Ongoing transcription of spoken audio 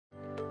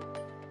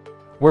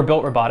We're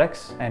Built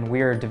Robotics, and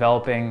we're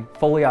developing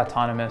fully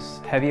autonomous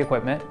heavy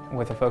equipment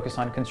with a focus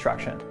on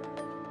construction.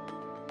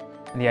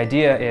 And the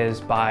idea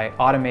is by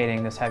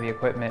automating this heavy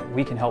equipment,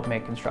 we can help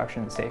make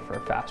construction safer,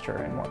 faster,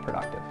 and more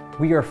productive.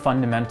 We are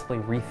fundamentally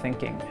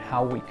rethinking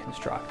how we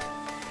construct.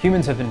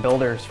 Humans have been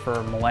builders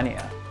for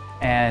millennia,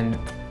 and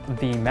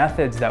the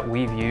methods that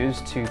we've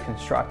used to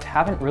construct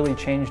haven't really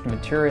changed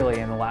materially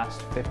in the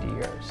last 50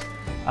 years.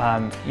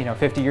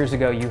 50 years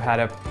ago, you had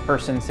a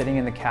person sitting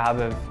in the cab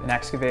of an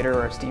excavator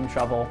or a steam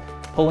shovel,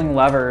 pulling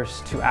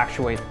levers to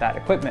actuate that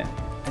equipment.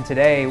 And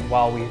today,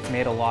 while we've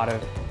made a lot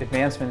of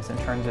advancements in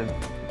terms of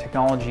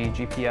technology,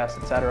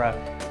 GPS, etc.,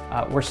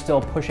 we're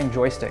still pushing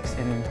joysticks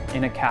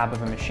in a cab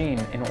of a machine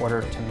in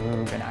order to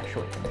move and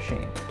actuate the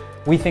machine.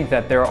 We think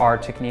that there are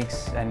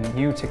techniques and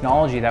new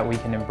technology that we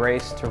can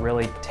embrace to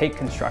really take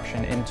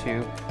construction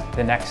into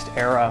the next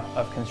era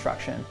of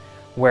construction,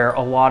 where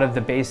a lot of the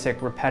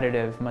basic,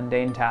 repetitive,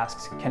 mundane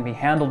tasks can be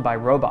handled by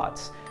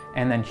robots,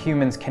 and then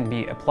humans can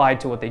be applied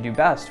to what they do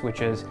best,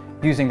 which is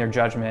using their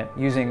judgment,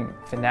 using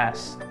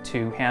finesse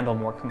to handle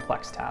more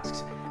complex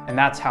tasks. And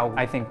that's how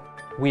I think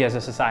we as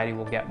a society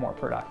will get more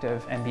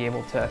productive and be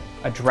able to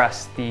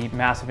address the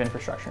massive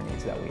infrastructure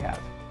needs that we have.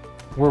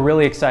 We're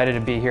really excited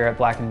to be here at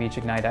Black & Veatch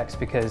IgniteX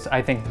because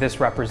I think this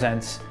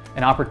represents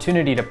an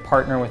opportunity to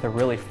partner with a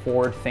really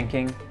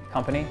forward-thinking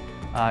company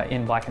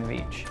in Black &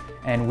 Veatch.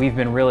 And we've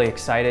been really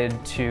excited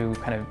to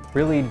kind of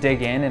really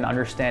dig in and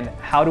understand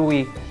how do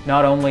we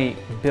not only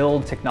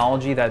build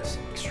technology that's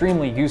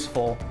extremely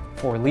useful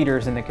for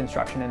leaders in the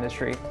construction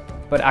industry,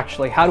 but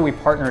actually how do we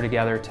partner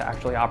together to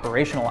actually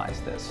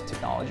operationalize this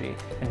technology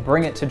and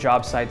bring it to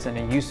job sites in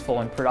a useful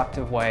and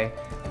productive way,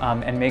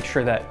 and make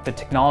sure that the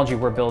technology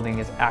we're building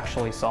is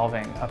actually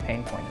solving a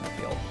pain point in the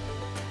field.